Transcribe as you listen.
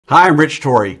Hi, I'm Rich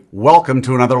Torrey. Welcome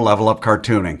to another Level Up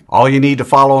Cartooning. All you need to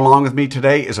follow along with me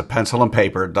today is a pencil and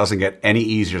paper. It doesn't get any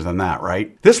easier than that,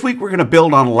 right? This week we're going to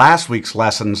build on last week's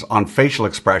lessons on facial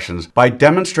expressions by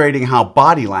demonstrating how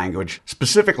body language,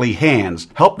 specifically hands,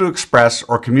 help to express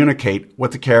or communicate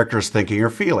what the character is thinking or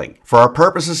feeling. For our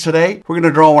purposes today, we're going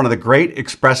to draw one of the great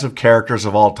expressive characters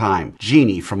of all time,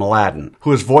 Genie from Aladdin,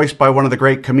 who is voiced by one of the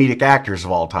great comedic actors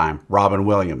of all time, Robin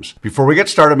Williams. Before we get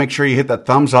started, make sure you hit that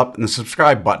thumbs up and the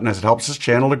subscribe button as it helps this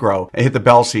channel to grow, and hit the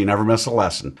bell so you never miss a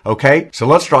lesson. Okay, so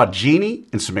let's draw Genie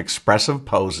in some expressive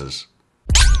poses.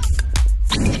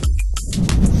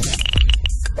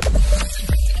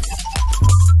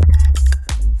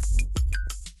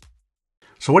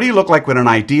 So what do you look like when an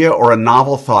idea or a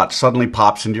novel thought suddenly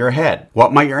pops into your head?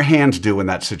 What might your hands do in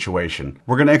that situation?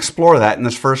 We're going to explore that in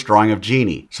this first drawing of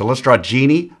Genie. So let's draw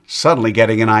Genie suddenly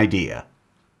getting an idea.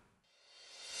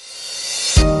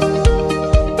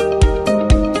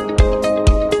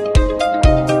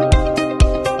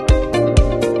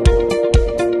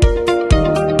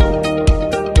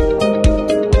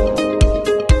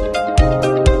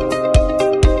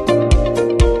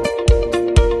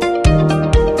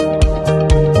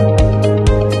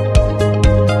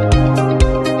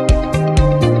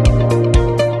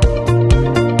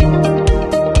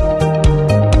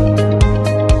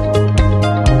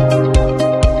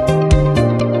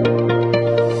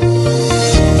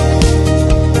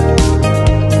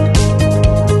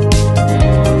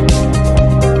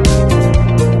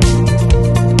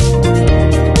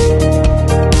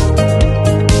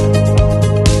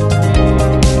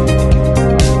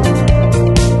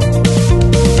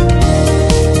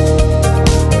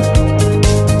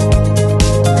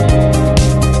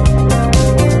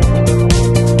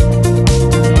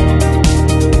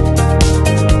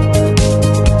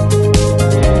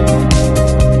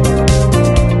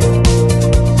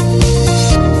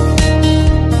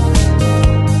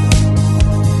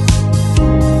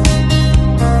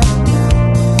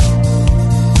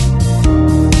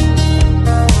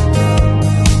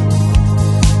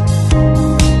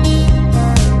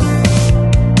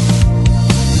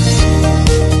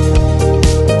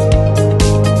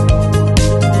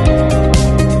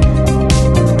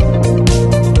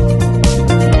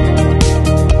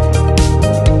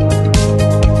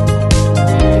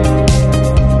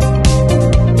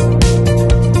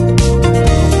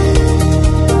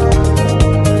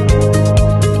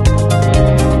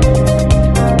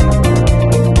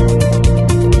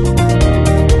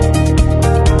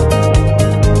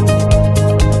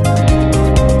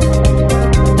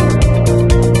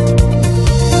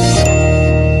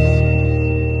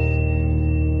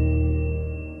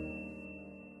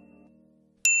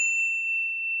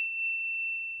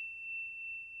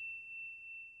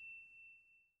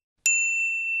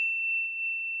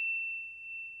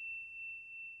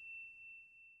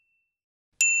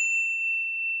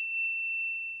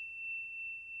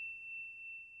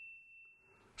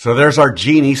 So there's our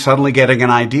Genie suddenly getting an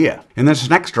idea. In this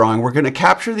next drawing, we're going to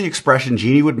capture the expression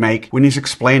Genie would make when he's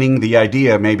explaining the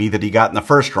idea maybe that he got in the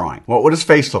first drawing. What would his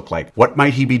face look like? What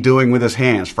might he be doing with his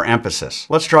hands for emphasis?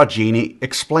 Let's draw Genie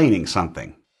explaining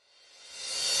something.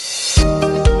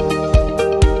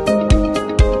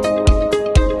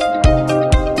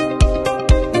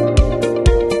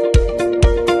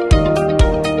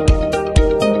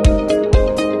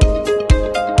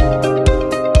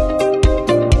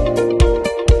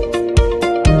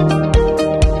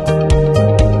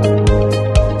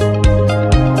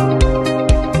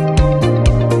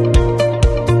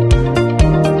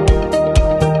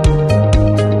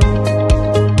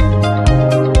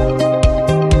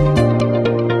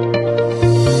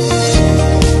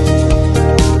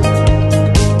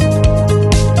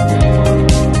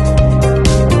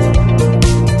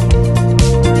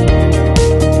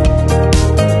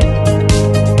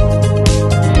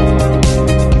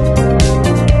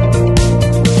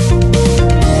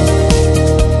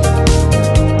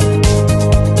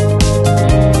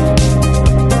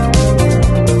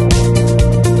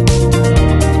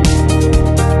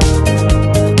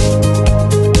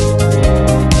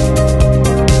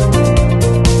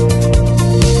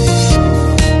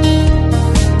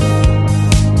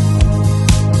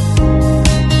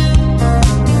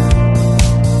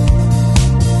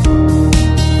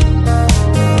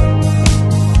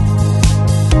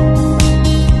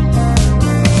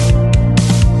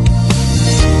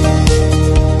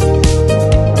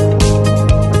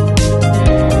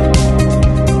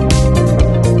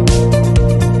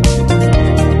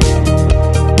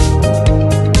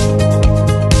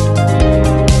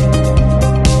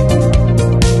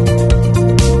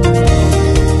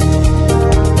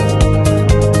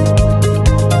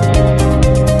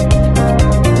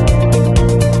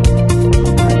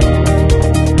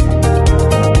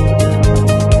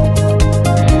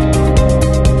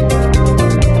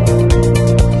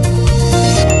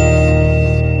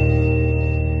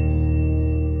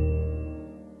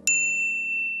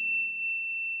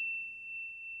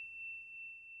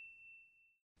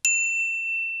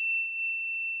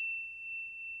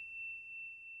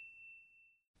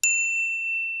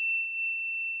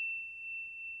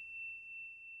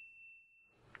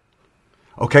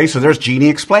 Okay, so there's Genie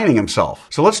explaining himself.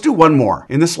 So let's do one more.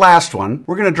 In this last one,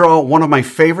 we're going to draw one of my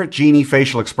favorite Genie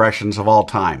facial expressions of all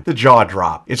time, the jaw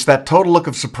drop. It's that total look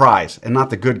of surprise, and not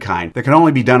the good kind, that can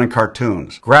only be done in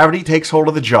cartoons. Gravity takes hold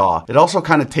of the jaw. It also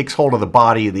kind of takes hold of the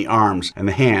body and the arms and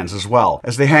the hands as well,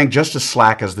 as they hang just as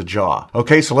slack as the jaw.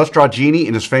 Okay, so let's draw Genie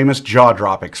in his famous jaw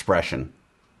drop expression.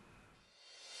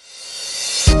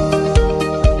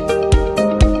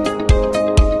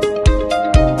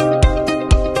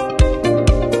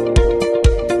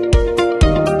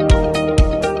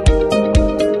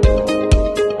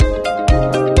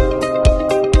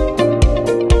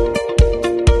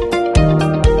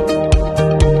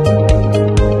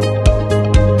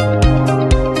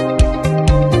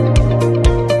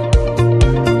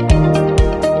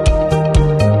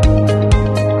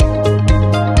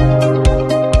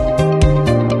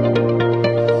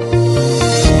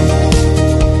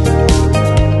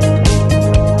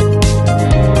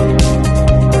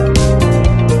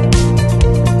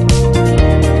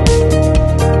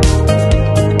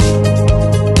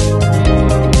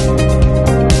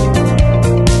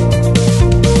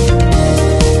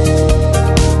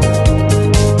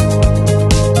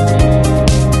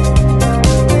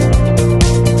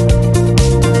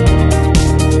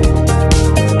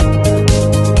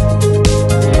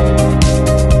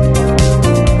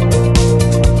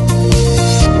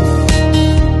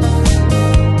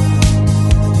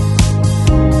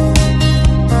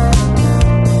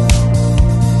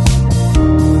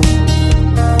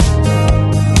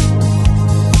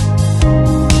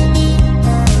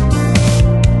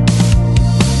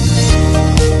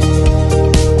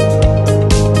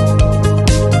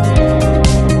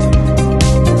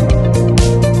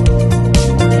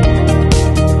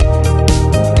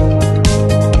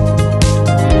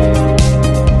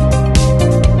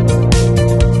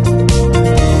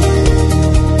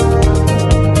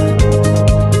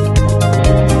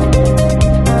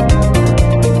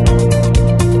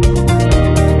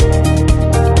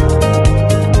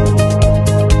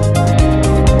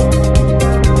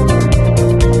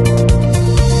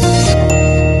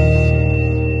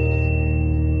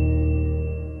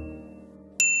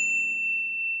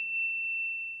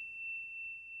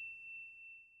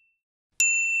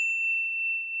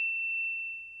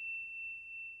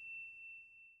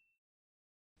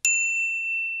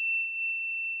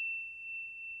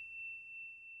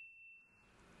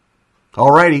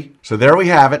 Alrighty, so there we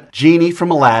have it, Genie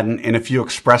from Aladdin in a few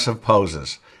expressive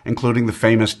poses, including the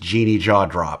famous Genie jaw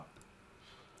drop.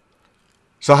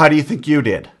 So how do you think you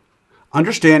did?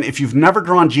 Understand, if you've never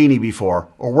drawn Genie before,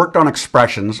 or worked on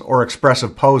expressions or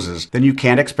expressive poses, then you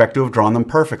can't expect to have drawn them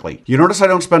perfectly. You notice I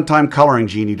don't spend time coloring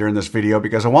Genie during this video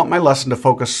because I want my lesson to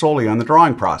focus solely on the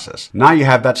drawing process. Now you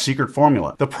have that secret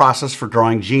formula, the process for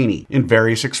drawing Genie in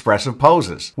various expressive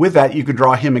poses. With that, you can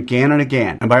draw him again and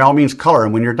again, and by all means color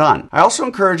him when you're done. I also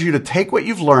encourage you to take what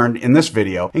you've learned in this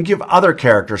video and give other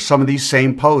characters some of these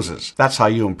same poses. That's how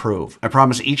you improve. I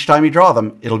promise each time you draw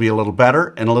them, it'll be a little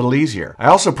better and a little easier. I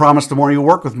also promise the more you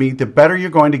work with me, the better you're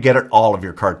going to get at all of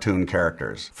your cartoon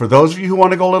characters. For those of you who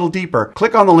want to go a little deeper,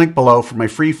 click on the link below for my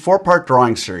free 4-part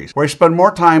drawing series, where I spend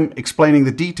more time explaining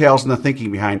the details and the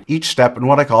thinking behind each step in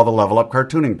what I call the level up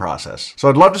cartooning process. So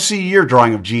I'd love to see your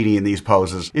drawing of Genie in these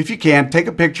poses. If you can, take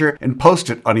a picture and post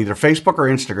it on either Facebook or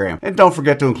Instagram. And don't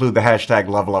forget to include the hashtag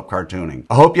 #LevelUpCartooning.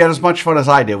 I hope you had as much fun as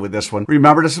I did with this one.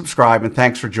 Remember to subscribe, and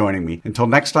thanks for joining me. Until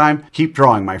next time, keep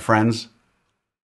drawing, my friends.